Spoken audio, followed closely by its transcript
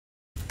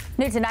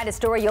New tonight, a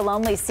story you'll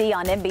only see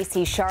on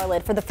NBC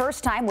Charlotte. For the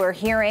first time, we're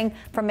hearing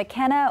from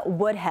McKenna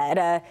Woodhead,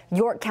 a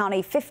York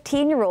County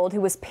 15-year-old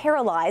who was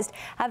paralyzed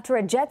after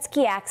a jet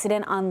ski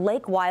accident on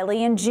Lake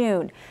Wylie in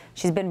June.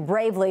 She's been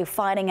bravely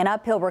fighting an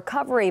uphill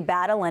recovery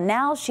battle, and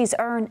now she's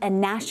earned a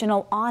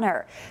national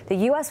honor. The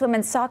U.S.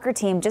 women's soccer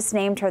team just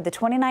named her the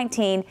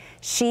 2019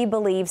 She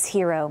Believes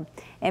Hero.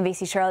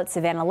 NBC Charlotte's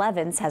Savannah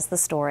Levins has the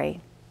story.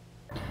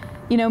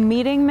 You know,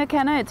 meeting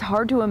McKenna, it's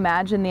hard to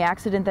imagine the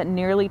accident that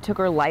nearly took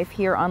her life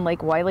here on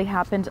Lake Wylie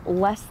happened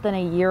less than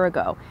a year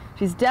ago.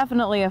 She's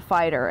definitely a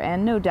fighter,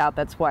 and no doubt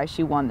that's why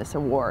she won this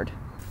award.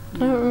 I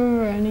don't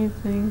remember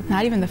anything.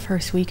 Not even the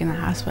first week in the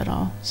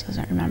hospital. She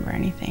doesn't remember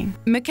anything.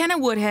 McKenna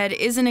Woodhead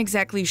isn't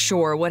exactly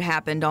sure what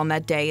happened on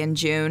that day in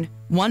June.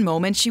 One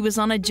moment she was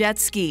on a jet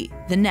ski,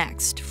 the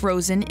next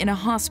frozen in a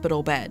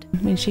hospital bed.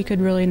 I mean, she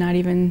could really not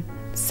even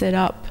sit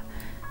up,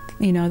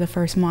 you know, the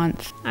first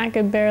month. I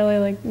could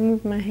barely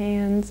move my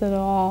hands at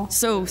all.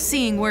 So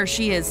seeing where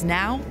she is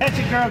now,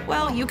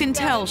 well, you can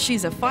tell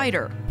she's a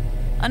fighter.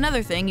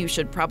 Another thing you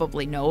should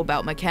probably know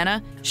about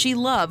McKenna, she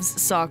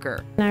loves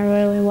soccer. And I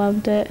really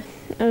loved it.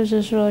 It was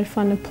just really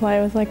fun to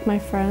play with my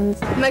friends.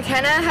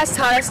 McKenna has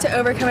taught us to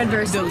overcome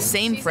adversity. Those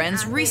same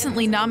friends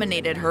recently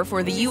nominated her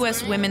for the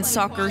U.S. Women's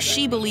Soccer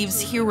She Believes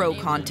Hero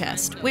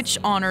contest, which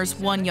honors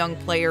one young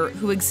player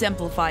who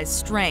exemplifies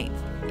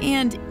strength.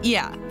 And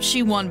yeah,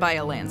 she won by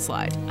a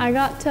landslide. I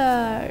got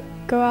to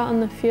go out on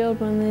the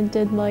field when they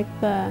did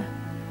the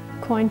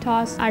coin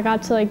toss. I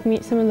got to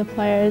meet some of the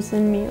players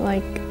and meet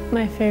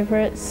my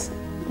favorites,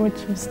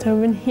 which was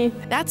Tobin Heath.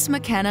 That's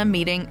McKenna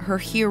meeting her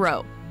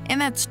hero.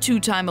 And that's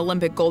two-time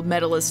Olympic gold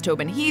medalist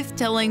Tobin Heath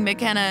telling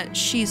McKenna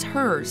she's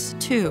hers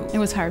too. It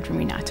was hard for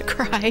me not to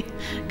cry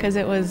because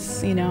it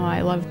was, you know,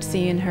 I loved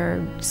seeing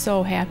her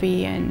so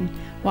happy and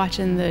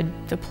watching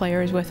the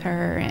players with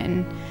her,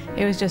 and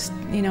it was just,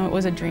 you know, it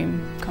was a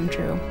dream come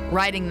true.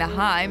 Riding the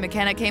high,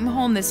 McKenna came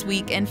home this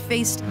week and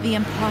faced the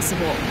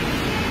impossible.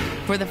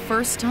 For the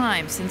first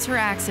time since her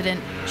accident,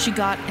 she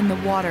got in the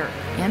water,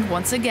 and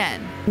once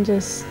again,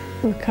 just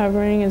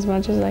recovering as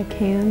much as I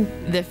can.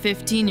 The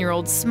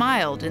 15-year-old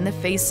smiled in the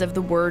face of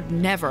the word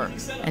never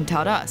and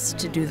taught us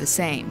to do the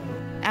same.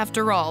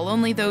 After all,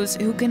 only those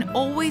who can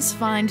always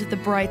find the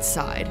bright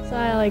side. So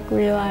I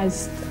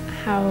realized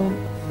how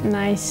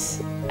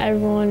nice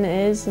everyone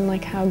is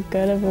and how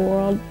good of a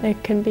world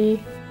it can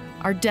be.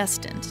 Are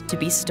destined to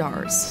be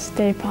stars.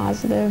 Stay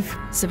positive.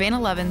 Savannah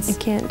Levins. You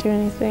can't do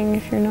anything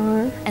if you're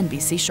not.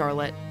 NBC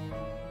Charlotte.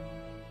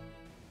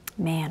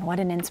 Man, what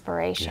an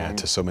inspiration. Yeah,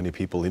 to so many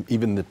people,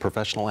 even the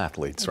professional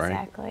athletes, right?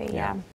 Exactly, yeah.